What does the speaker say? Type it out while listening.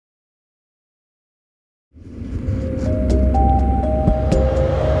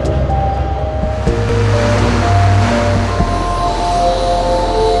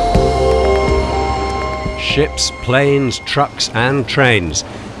ships, planes, trucks and trains.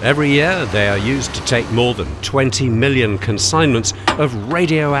 Every year they are used to take more than 20 million consignments of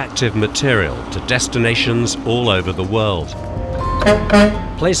radioactive material to destinations all over the world.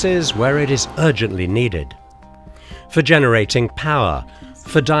 Places where it is urgently needed. For generating power,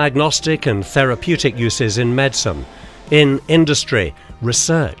 for diagnostic and therapeutic uses in medicine, in industry,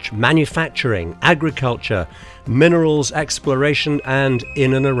 research, manufacturing, agriculture, minerals exploration and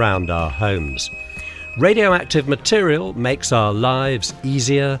in and around our homes. Radioactive material makes our lives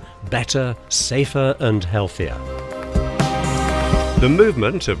easier, better, safer and healthier. The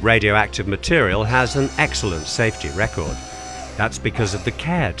movement of radioactive material has an excellent safety record. That's because of the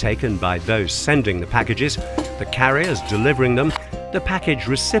care taken by those sending the packages, the carriers delivering them, the package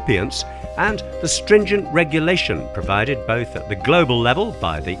recipients, and the stringent regulation provided both at the global level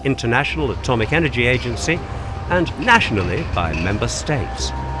by the International Atomic Energy Agency and nationally by member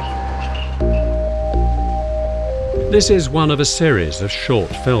states. This is one of a series of short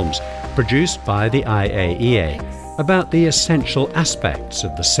films produced by the IAEA about the essential aspects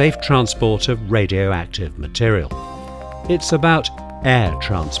of the safe transport of radioactive material. It's about air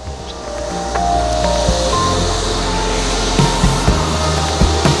transport.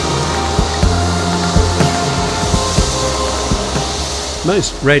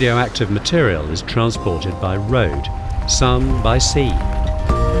 Most radioactive material is transported by road, some by sea.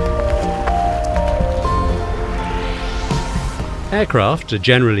 Aircraft are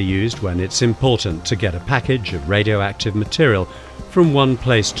generally used when it's important to get a package of radioactive material from one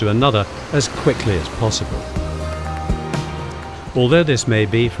place to another as quickly as possible. Although this may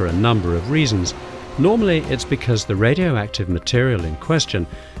be for a number of reasons, normally it's because the radioactive material in question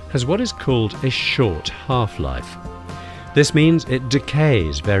has what is called a short half-life. This means it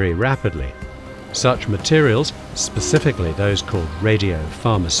decays very rapidly. Such materials, specifically those called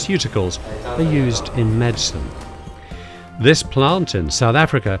radiopharmaceuticals, are used in medicine. This plant in South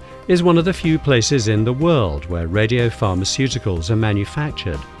Africa is one of the few places in the world where radiopharmaceuticals are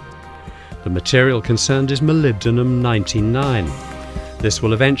manufactured. The material concerned is molybdenum-99. This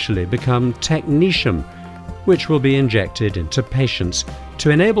will eventually become technetium, which will be injected into patients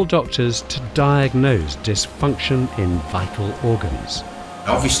to enable doctors to diagnose dysfunction in vital organs.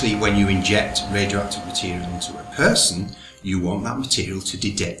 Obviously, when you inject radioactive material into a person, you want that material to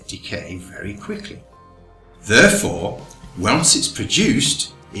decay very quickly. Therefore, once it's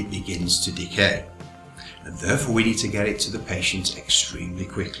produced, it begins to decay. And therefore, we need to get it to the patient extremely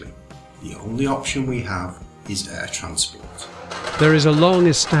quickly. The only option we have is air transport. There is a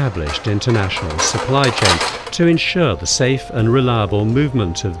long-established international supply chain to ensure the safe and reliable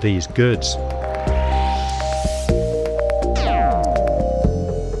movement of these goods.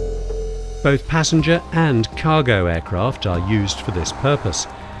 Both passenger and cargo aircraft are used for this purpose,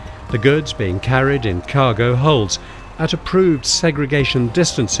 the goods being carried in cargo holds at approved segregation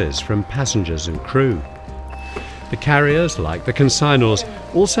distances from passengers and crew. The carriers, like the consignors,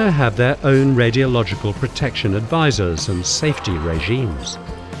 also have their own radiological protection advisors and safety regimes.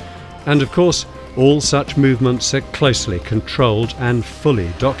 And of course, all such movements are closely controlled and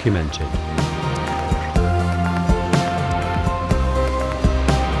fully documented.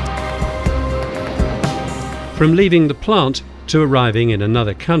 From leaving the plant to arriving in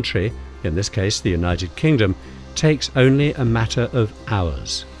another country, in this case the United Kingdom, takes only a matter of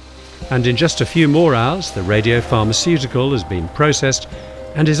hours. And in just a few more hours, the radiopharmaceutical has been processed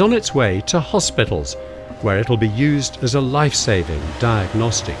and is on its way to hospitals, where it will be used as a life-saving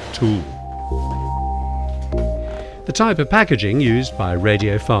diagnostic tool. The type of packaging used by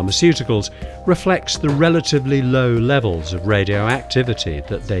radiopharmaceuticals reflects the relatively low levels of radioactivity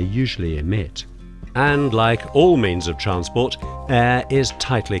that they usually emit. And like all means of transport, air is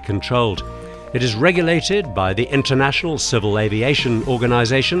tightly controlled. It is regulated by the International Civil Aviation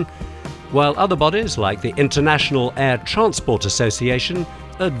Organization, while other bodies like the International Air Transport Association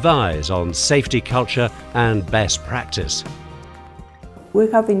advise on safety culture and best practice. We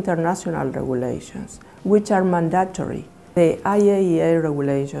have international regulations which are mandatory. The IAEA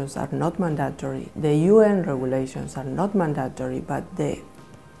regulations are not mandatory, the UN regulations are not mandatory, but the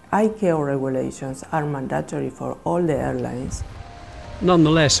ICAO regulations are mandatory for all the airlines.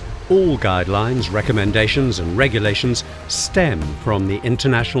 Nonetheless, all guidelines, recommendations and regulations stem from the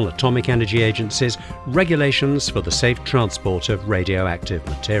International Atomic Energy Agency's regulations for the safe transport of radioactive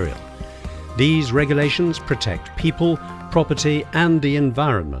material. These regulations protect people, property and the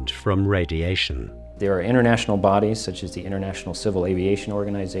environment from radiation. There are international bodies such as the International Civil Aviation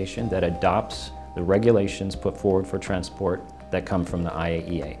Organization that adopts the regulations put forward for transport that come from the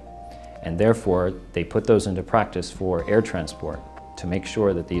IAEA. And therefore, they put those into practice for air transport to make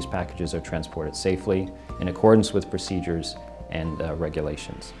sure that these packages are transported safely in accordance with procedures and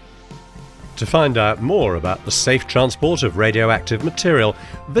regulations. To find out more about the safe transport of radioactive material,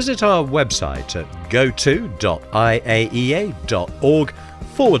 visit our website at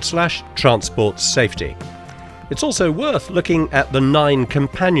goto.iaea.org/transport safety. It's also worth looking at the 9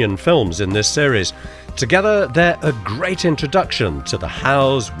 companion films in this series. Together, they're a great introduction to the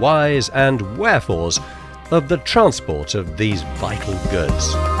hows, whys and wherefores of the transport of these vital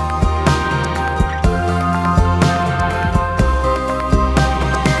goods.